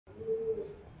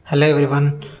Hello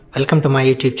everyone, welcome to my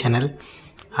YouTube channel.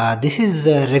 This is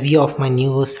a review of my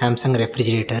new Samsung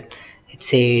refrigerator.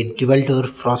 It's a dual door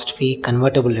frost-free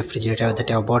convertible refrigerator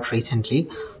that I bought recently.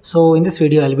 So in this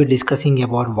video I'll be discussing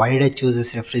about why did I choose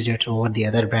this refrigerator over the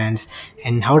other brands,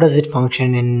 and how does it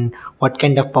function, and what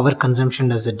kind of power consumption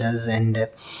does it does, and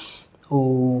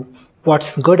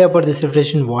what's good about this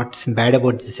refrigerator, what's bad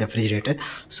about this refrigerator.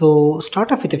 So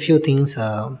start off with a few things.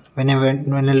 When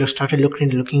I started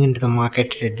looking into the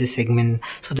market at this segment,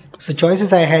 so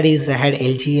choices I had is I had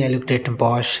LG, I looked at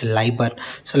Bosch, Liber.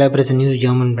 So Liber is a new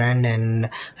German brand, and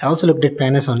I also looked at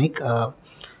Panasonic.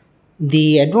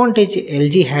 The advantage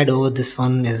LG had over this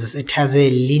one is it has a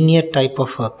linear type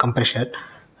of compressor.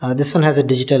 This one has a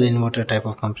digital inverter type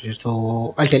of compressor.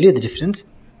 So I'll tell you the difference.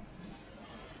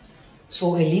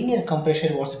 So a linear compressor,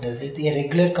 what it does is a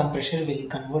regular compressor will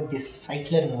convert this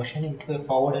cycler motion into a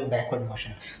forward and backward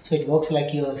motion. So it works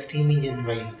like your steam engine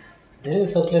rail. So there is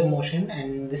a circular motion,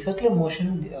 and the circular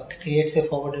motion creates a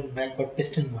forward and backward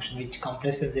piston motion, which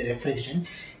compresses the refrigerant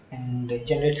and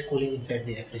generates cooling inside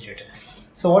the refrigerator.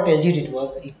 So what LG did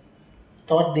was it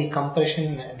thought the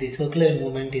compression, the circular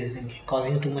movement is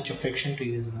causing too much of friction to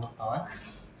use more power.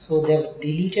 So they've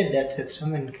deleted that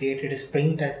system and created a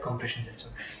spring type compression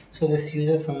system. So this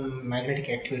uses some magnetic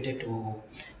actuator to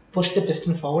push the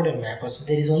piston forward and backward. So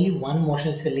there is only one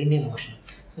motion, it's a linear motion.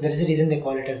 So that is the reason they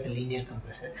call it as a linear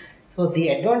compressor. So the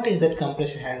advantage that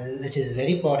compressor has is it is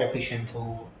very power efficient.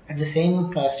 So at the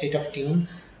same state of tune,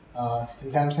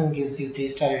 Samsung gives you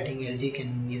 3-star rating, LG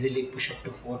can easily push up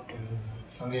to 4 to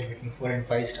somewhere between 4 and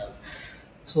 5 stars.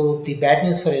 So the bad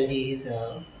news for LG is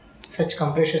such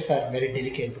compressors are very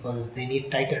delicate because they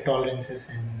need tighter tolerances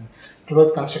and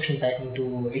close construction packing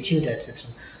to achieve that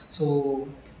system. So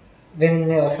when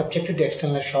they are subjected to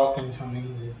external shock and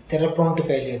something, they are prone to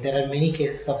failure. There are many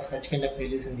cases of such kind of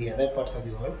failures in the other parts of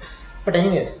the world. But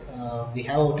anyways, we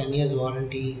have a 10 years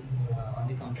warranty on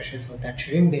the compressor, so that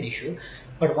shouldn't be an issue.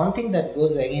 But one thing that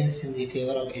goes against in the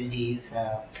favor of LG is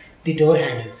the door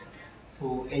handles.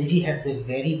 So LG has a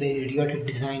very idiotic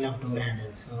design of door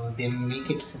handles. So they make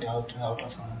it out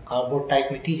of some cardboard type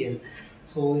material.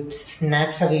 So it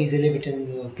snaps away easily within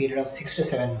the period of 6 to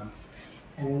 7 months.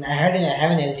 And I have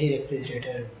an LG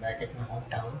refrigerator back at my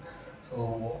hometown.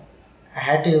 So I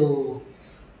had to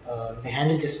the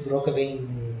handle just broke away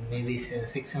in maybe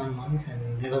 6-7 months,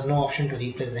 and there was no option to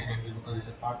replace the handle because it's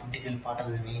a integral part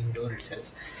of the main door itself.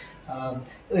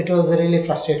 It was really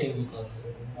frustrating because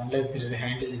unless there is a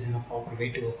handle, there is no proper way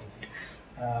to open it.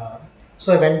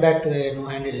 So I went back to a no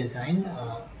handle design.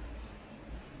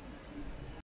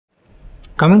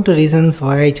 Coming to reasons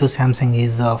why I chose Samsung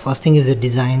is first thing is the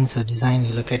design. So design,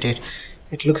 you look at it,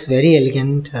 it looks very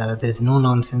elegant. There's no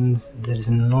nonsense, there's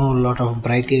no lot of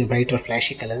bright or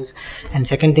flashy colors. And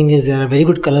second thing is there are very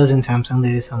good colors in Samsung.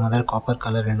 There is some other copper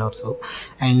color and also,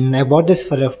 and I bought this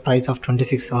for a price of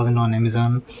 26,000 on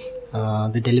Amazon.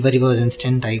 The delivery was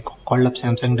instant. I called up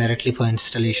Samsung directly for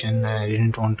installation. I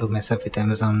didn't want to mess up with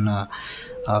Amazon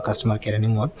customer care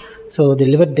anymore. So the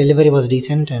delivery was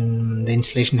decent, and the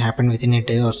installation happened within a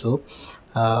day or so.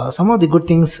 Some of the good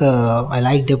things I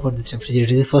liked about this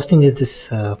refrigerator, the first thing is this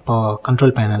power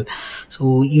control panel.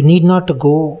 So you need not to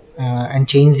go and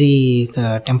change the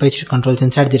temperature controls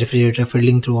inside the refrigerator,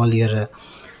 fiddling through all your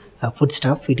food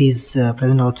stuff. It is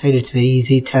present outside. It's very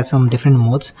easy. It has some different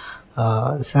modes.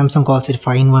 Samsung calls it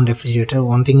 5-in-1 refrigerator.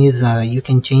 One thing is you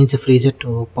can change the freezer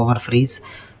to power freeze,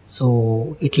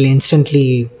 so it will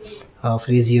instantly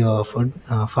freeze your food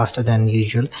faster than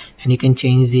usual, and you can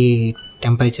change the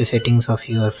temperature settings of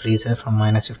your freezer from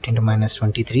 -15 to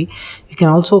 -23. You can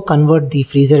also convert the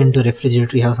freezer into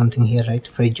refrigerator. You have something here, right?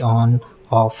 Fridge on,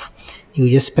 off. You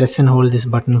just press and hold this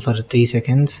button for 3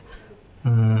 seconds.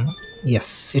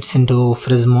 Yes, it's into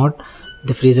freeze mode.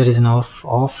 The freezer is now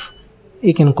off.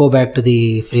 You can go back to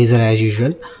the freezer as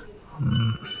usual.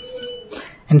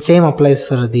 And same applies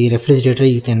for the refrigerator.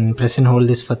 You can press and hold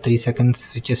this for 3 seconds,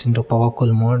 switches into power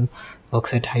cool mode,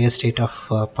 works at higher state of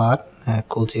power,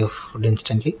 cools your food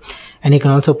instantly. And you can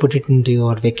also put it into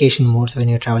your vacation modes. When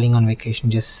you're traveling on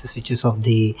vacation, just switches off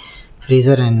the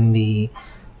freezer, and the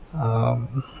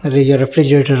your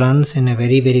refrigerator runs in a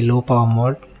very low power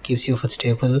mode, keeps your food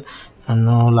stable and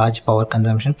no large power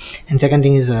consumption. And second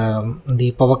thing is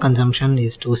the power consumption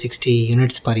is 260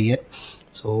 units per year.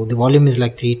 So the volume is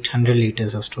like 300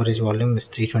 liters of storage volume, is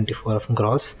 324 of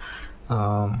gross.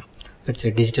 It's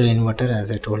a digital inverter,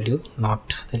 as I told you,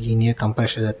 not the linear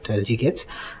compressor that LG gets.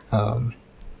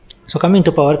 So coming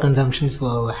to power consumption,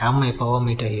 so I have my power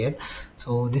meter here.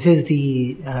 So this is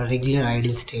the regular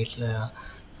ideal state.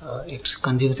 it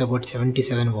consumes about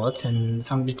 77 watts, and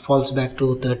it falls back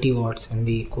to 30 watts when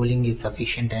the cooling is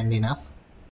sufficient and enough.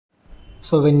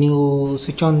 So when you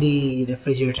switch on the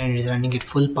refrigerator and it is running at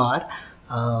full power,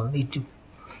 it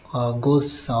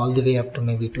goes all the way up to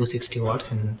maybe 260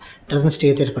 watts and doesn't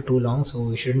stay there for too long, so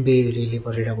you shouldn't be really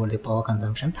worried about the power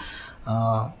consumption.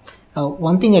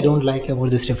 One thing I don't like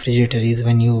about this refrigerator is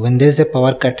when there's a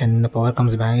power cut and the power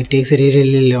comes back, it takes a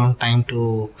really long time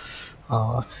to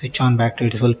switch on back to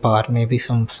its full power. Maybe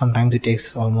sometimes it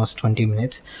takes almost 20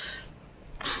 minutes.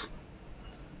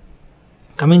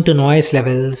 Coming to noise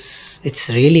levels, it's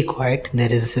really quiet.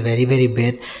 There is very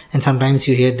bare, and sometimes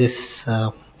you hear this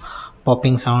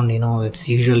popping sound. It's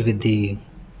usual with the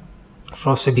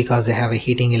Frosted because they have a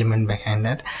heating element behind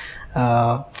that.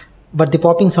 But the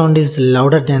popping sound is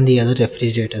louder than the other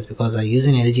refrigerators because I use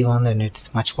an LG one and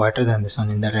it's much quieter than this one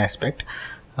in that aspect.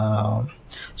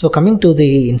 So coming to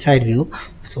the inside view,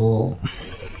 so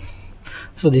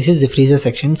this is the freezer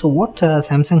section. So what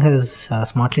Samsung has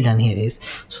smartly done here is,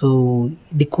 so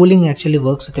the cooling actually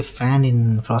works with a fan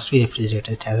in frost-free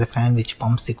refrigerators. It has a fan which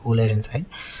pumps the cool air inside.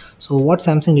 So what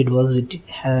Samsung did was it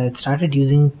started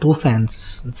using two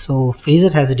fans. So freezer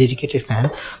has a dedicated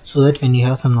fan so that when you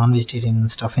have some non-vegetarian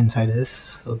stuff inside this,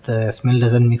 so the smell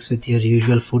doesn't mix with your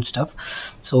usual food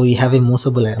stuff. So you have a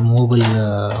mobile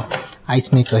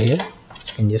ice maker here.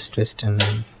 You can just twist and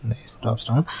then it drops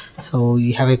down. So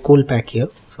you have a cool pack here.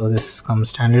 So this comes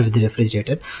standard with the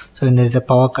refrigerator. So when there is a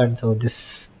power cut, so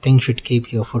this thing should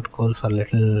keep your food cool for a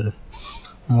little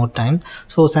more time.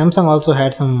 So Samsung also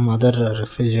had some other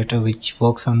refrigerator which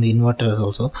works on the inverters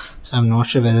also, so I'm not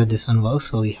sure whether this one works.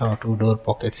 So we have two door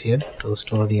pockets here to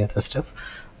store the other stuff,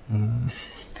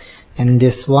 and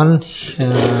this one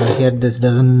here, this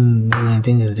doesn't do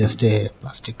anything, it's just a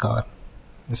plastic cover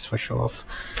just for show off.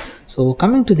 So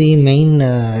coming to the main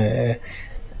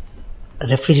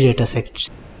refrigerator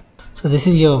section, so this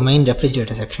is your main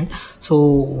refrigerator section. So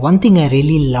one thing I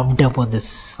really loved about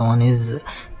this one is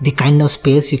the kind of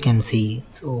space you can see.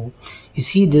 So you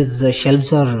see these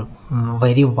shelves are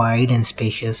very wide and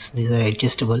spacious. These are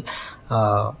adjustable.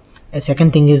 A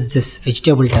second thing is this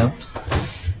vegetable tub.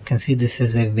 You can see this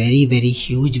is a very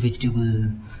huge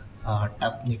vegetable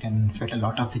tub. You can fit a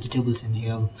lot of vegetables in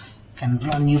here. Can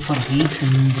run you for weeks,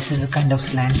 and this is a kind of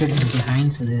slanted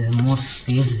behind, so there is more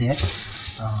space there.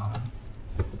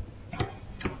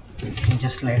 You can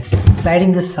just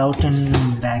sliding this out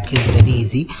and back is very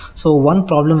easy. So one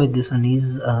problem with this one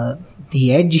is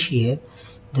the edge here.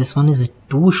 This one is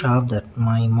too sharp that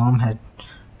my mom had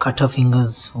cut her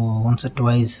fingers once or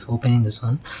twice opening this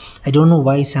one. I don't know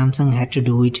why Samsung had to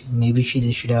do it. Maybe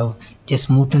they should have just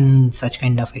smoothened such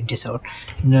kind of edges out.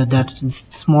 That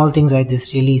small things like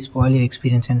this really spoil your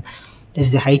experience, and there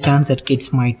is a high chance that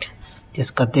kids might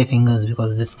just cut their fingers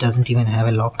because this doesn't even have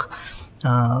a lock.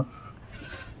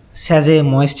 This has a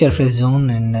moisture fresh zone,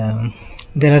 and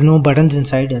there are no buttons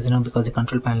inside, as you know, because the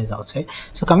control panel is outside.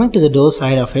 So coming to the door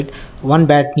side of it, one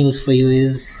bad news for you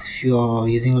is if you are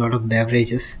using a lot of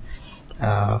beverages,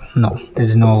 no,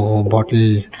 there's no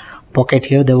bottle pocket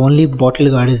here. The only bottle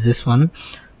guard is this one.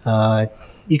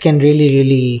 You can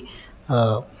really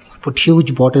put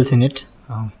huge bottles in it.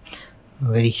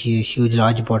 Very huge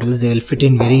large bottles, they will fit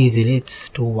in very easily. It's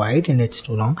too wide and it's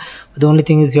too long, but the only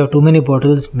thing is you have too many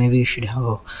bottles. Maybe you should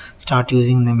start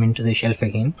using them into the shelf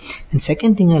again. And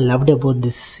second thing I loved about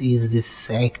this is this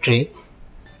egg tray.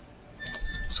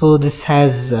 So this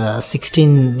has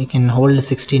 16, you can hold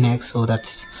 16 eggs, so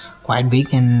that's quite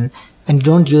big. And when you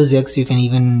don't use eggs, you can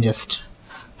even just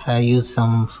use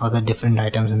some for the different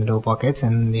items in the door pockets.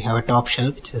 And they have a top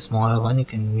shelf which is a smaller one, you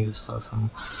can use for some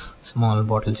small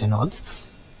bottles and all.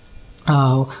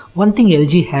 One thing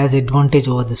LG has advantage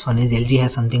over this one is LG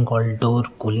has something called door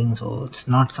cooling. So it's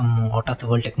not some out of the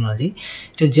world technology.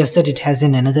 It is just that it has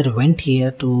another vent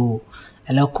here to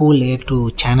allow cool air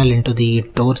to channel into the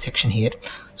door section here.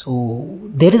 So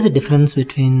there is a difference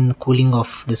between cooling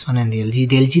of this one and the LG.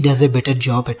 The LG does a better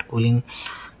job at cooling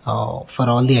for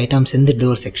all the items in the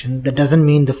door section. That doesn't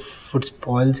mean the food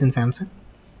spoils in Samsung.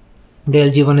 The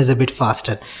LG one is a bit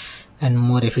faster and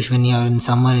more efficient. When you are in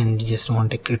summer and you just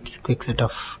want a quick set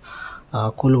of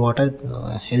cool water,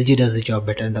 LG does the job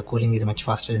better. The cooling is much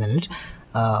faster than it.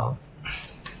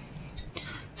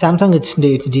 Samsung, it's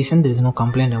decent. There is no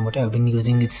complaint about it. I've been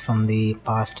using it from the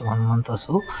past 1 month or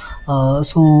so.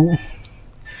 So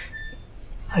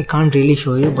I can't really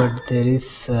show you, but there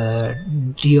is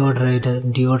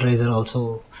deodorizer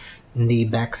also in the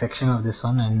back section of this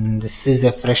one, and this is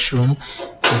a fresh room.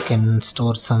 You can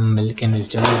store some milk and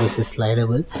vegetable. This is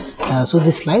slidable. So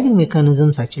the sliding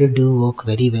mechanisms actually do work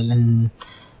very well,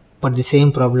 but the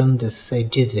same problem, this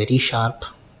edge is very sharp.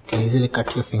 can easily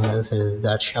cut your fingers. It is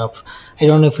that sharp. I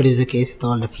don't know if it is the case with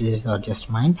all refrigerators or just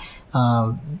mine.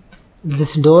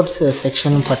 This doors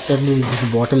section, particularly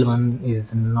this bottle one,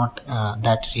 is not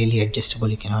that really adjustable.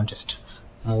 You cannot just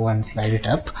move and slide it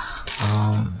up.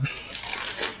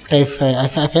 I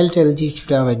felt LG should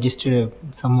have adjusted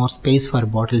some more space for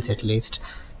bottles at least,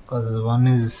 because one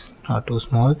is too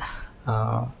small.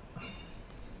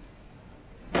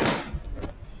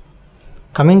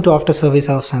 Coming to after service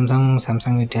of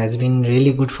Samsung, it has been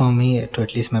really good for me, to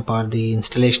at least my part. The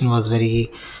installation was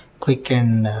very quick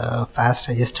and fast.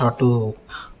 I just thought to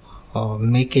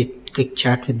make a quick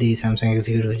chat with the Samsung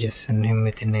executive, just send him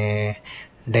within a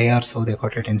day or so they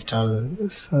got it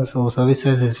installed. So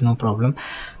services is no problem.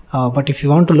 But if you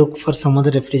want to look for some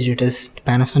other refrigerators,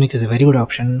 Panasonic is a very good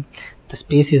option. The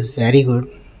space is very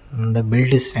good, the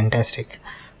build is fantastic.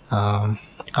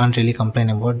 Can't really complain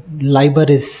about. Liber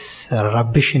is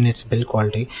rubbish in its build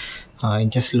quality. It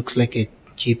just looks like a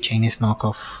cheap Chinese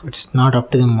knockoff. It's not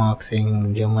up to the mark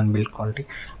saying German build quality.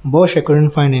 Bosch, I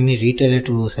couldn't find any retailer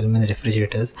to sell me the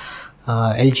refrigerators.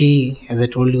 LG, as I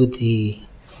told you, the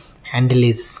handle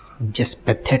is just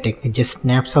pathetic. It just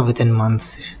snaps off within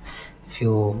months if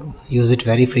you use it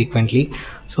very frequently.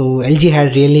 So LG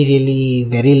had really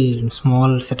very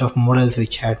small set of models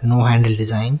which had no handle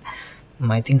design.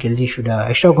 I think LG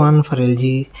I should have gone for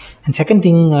LG. And second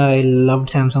thing, I loved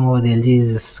Samsung over the LG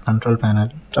is this control panel.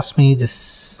 Trust me,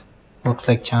 this works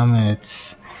like charm, and it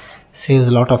saves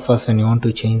a lot of fuss when you want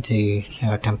to change the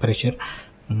temperature.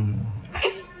 And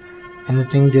I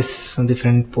think this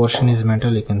different portion is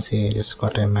metal. You can see I just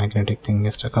got a magnetic thing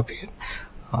stuck up here.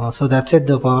 So that's it.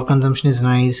 The power consumption is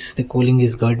nice, the cooling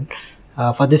is good.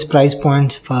 For this price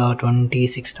point, for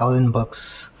 26,000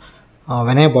 bucks,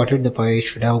 when I bought it, the price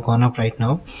should have gone up right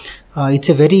now. It's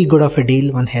a very good of a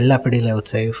deal, one hell of a deal I would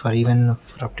say, for even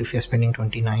for up to if you're spending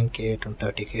 29k to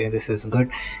 30k, this is good.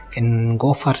 You can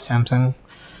go for Samsung.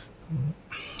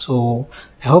 So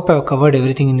I hope I've covered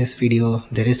everything in this video. If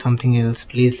there is something else,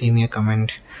 please leave me a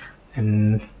comment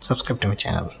and subscribe to my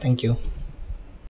channel. Thank you.